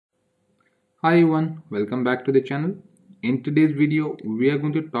Hi everyone, welcome back to the channel. In today's video, we are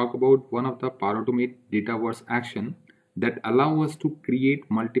going to talk about one of the Power Automate dataverse action that allow us to create,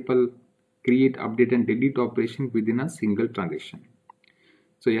 update and delete operation within a single transaction.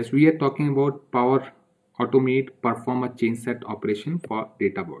 So yes, we are talking about Power Automate perform a change set operation for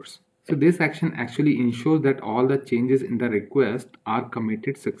dataverse. So this action actually ensures that all the changes in the request are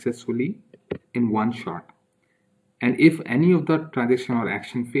committed successfully in one shot. And if any of the transaction or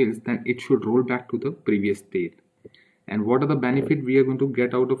action fails, then it should roll back to the previous state. And what are the benefit we are going to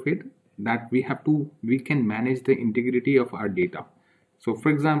get out of it? That we can manage the integrity of our data. So for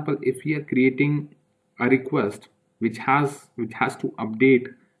example, if we are creating a request which has to update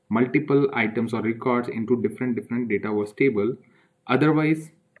multiple items or records into different dataverse table,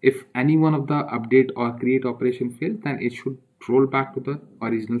 otherwise if any one of the update or create operation fails, then it should roll back to the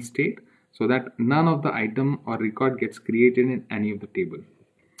original state, so that none of the item or record gets created in any of the table.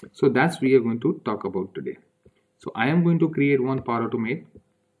 So that's we are going to talk about today. So I am going to create one Power Automate,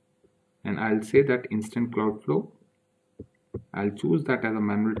 and I'll say that instant cloud flow. I'll choose that as a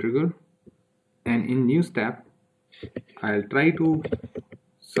manual trigger, and in news tab I'll try to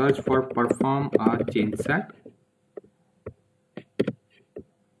search for perform a change set.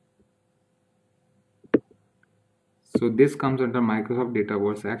 So this comes under Microsoft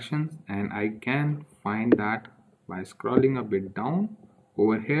Dataverse Actions, and I can find that by scrolling a bit down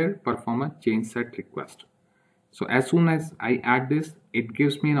over here, perform a change set request. So as soon as I add this, it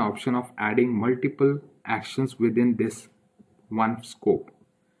gives me an option of adding multiple actions within this one scope.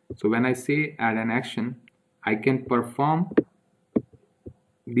 So when I say add an action, I can perform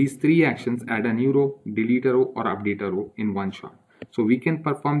these three actions: add a new row, delete a row, or update a row in one shot. So we can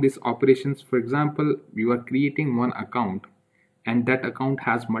perform these operations. For example, you are creating one account and that account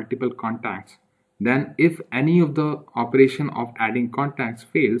has multiple contacts. Then if any of the operation of adding contacts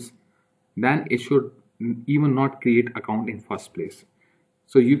fails, then it should even not create account in first place.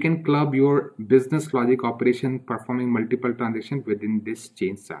 So you can club your business logic operation performing multiple transactions within this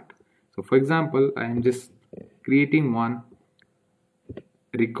change set. So for example, I am just creating one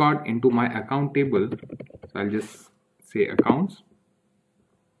record into my account table. So I'll just say accounts,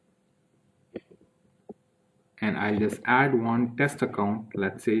 and I'll just add one test account,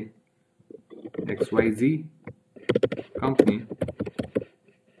 let's say XYZ company,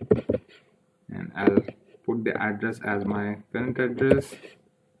 and I'll put the address as my current address,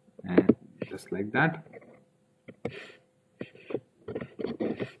 and just like that.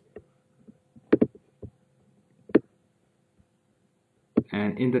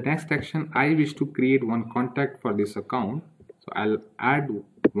 And in the next action, I wish to create one contact for this account, so I'll add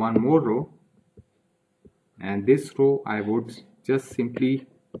one more row, and this row I would just simply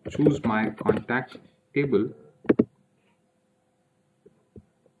choose my contact table,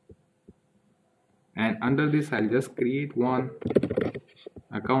 and under this I'll just create one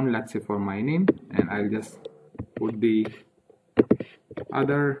account, let's say for my name, and I'll just put the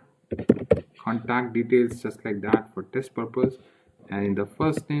other contact details just like that for test purpose. And in the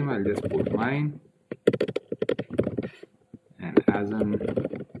first name I'll just put mine, and as an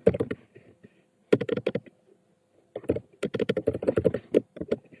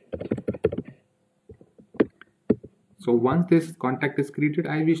so once this contact is created,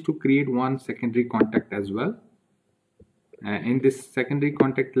 I wish to create one secondary contact as well. And in this secondary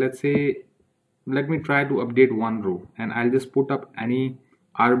contact, let me try to update one row, and I'll just put up any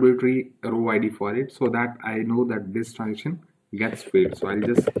arbitrary row ID for it, so that I know that this transaction gets failed. So I'll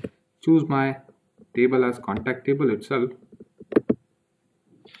just choose my table as contact table itself,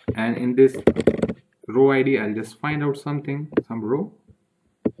 and in this row ID I'll just find out some row.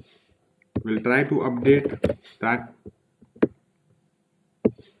 We'll try to update that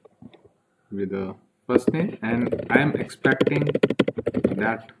with the first name, and I am expecting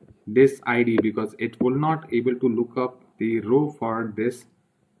that this ID, because it will not able to look up the row for this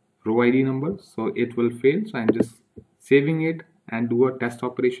row ID number, so it will fail. So I'm just saving it and do a test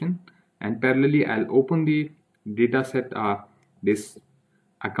operation, and parallelly I'll open the data set, this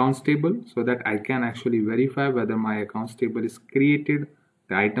accounts table, so that I can actually verify whether my accounts table is created,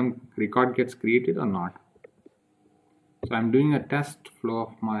 the item record gets created or not. So I'm doing a test flow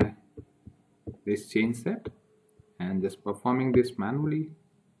of my this change set and just performing this manually.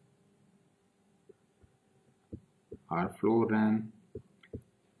 Our flow ran,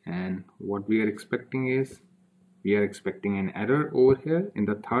 and what we are expecting is we are expecting an error over here in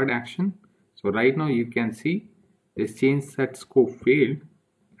the third action. So right now you can see this change set scope failed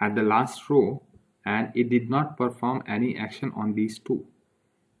at the last row, and it did not perform any action on these two.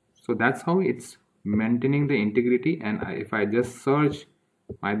 So that's how it's maintaining the integrity. And if I just search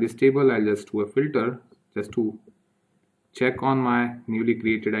my this table, I'll just do a filter just to check on my newly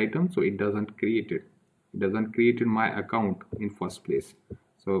created item. So it doesn't create my account in first place.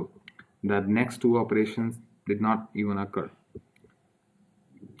 So the next two operations did not even occur.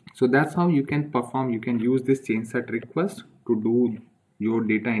 So that's how you can perform. You can use this change set request to do your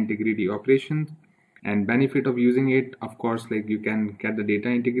data integrity operations. And benefit of using it, of course, like you can get the data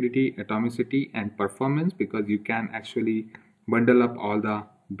integrity, atomicity, and performance, because you can actually bundle up all the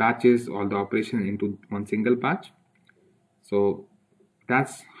batches, all the operations into one single batch. So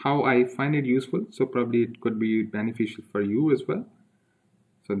that's how I find it useful. So probably it could be beneficial for you as well.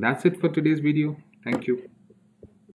 So that's it for today's video. Thank you.